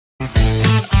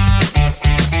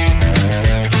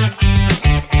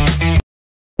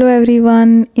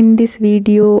everyone, in this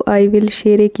video I will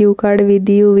share a cue card with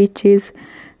you which is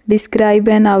describe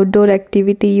an outdoor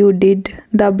activity you did.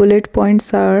 The bullet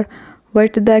points are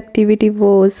what the activity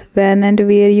was, when and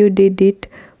where you did it,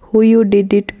 who you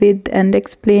did it with, and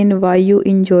explain why you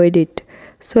enjoyed it.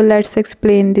 So let's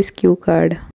explain this cue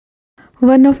card.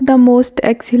 One of the most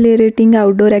exhilarating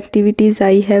outdoor activities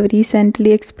I have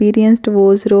recently experienced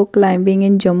was rock climbing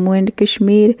in Jammu and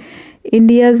Kashmir,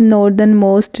 India's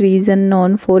northernmost region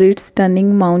known for its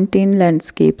stunning mountain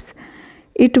landscapes.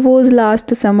 It was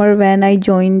last summer when I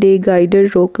joined a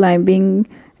guided rock climbing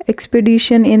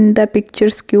expedition in the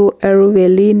picturesque Aru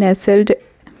Valley nestled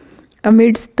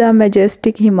amidst the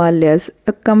majestic Himalayas.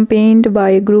 Accompanied by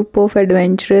a group of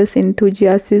adventurous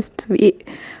enthusiasts,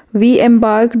 we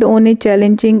embarked on a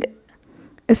challenging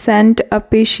ascent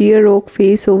up a sheer rock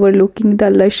face overlooking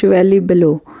the lush valley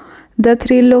below. The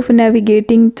thrill of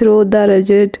navigating through the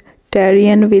rugged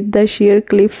terrain with the sheer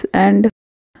cliffs and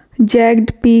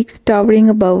jagged peaks towering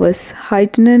above us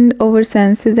heightened our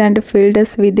senses and filled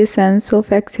us with a sense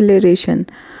of exhilaration.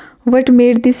 What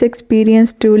made this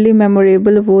experience truly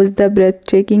memorable was the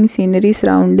breathtaking scenery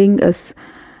surrounding us.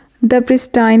 The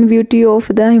pristine beauty of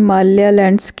the Himalaya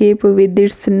landscape with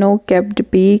its snow-capped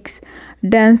peaks,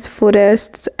 dense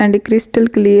forests and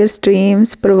crystal-clear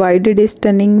streams provided a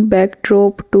stunning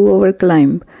backdrop to our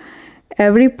climb.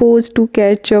 Every pause to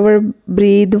catch our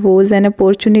breath was an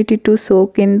opportunity to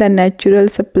soak in the natural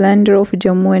splendor of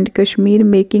Jammu and Kashmir,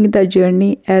 making the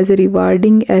journey as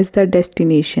rewarding as the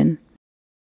destination.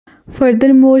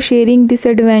 Furthermore, sharing this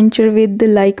adventure with the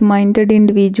like-minded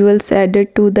individuals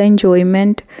added to the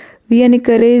enjoyment. We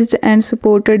encouraged and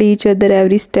supported each other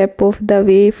every step of the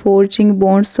way, forging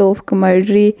bonds of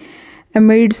camaraderie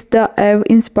amidst the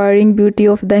awe-inspiring beauty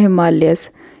of the Himalayas.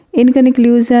 In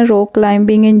conclusion, rock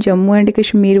climbing in Jammu and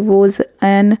Kashmir was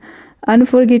an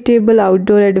unforgettable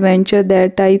outdoor adventure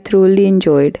that I thoroughly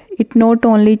enjoyed. It not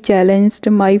only challenged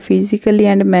me physically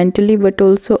and mentally but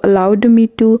also allowed me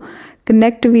to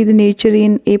connect with nature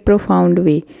in a profound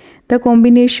way. The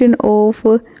combination of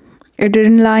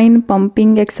adrenaline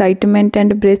pumping excitement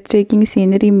and breathtaking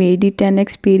scenery made it an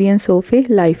experience of a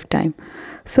lifetime.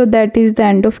 So that is the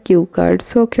end of cue card.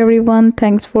 So okay, everyone,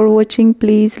 thanks for watching.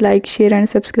 Please like, share and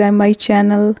subscribe my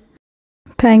channel.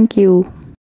 Thank you.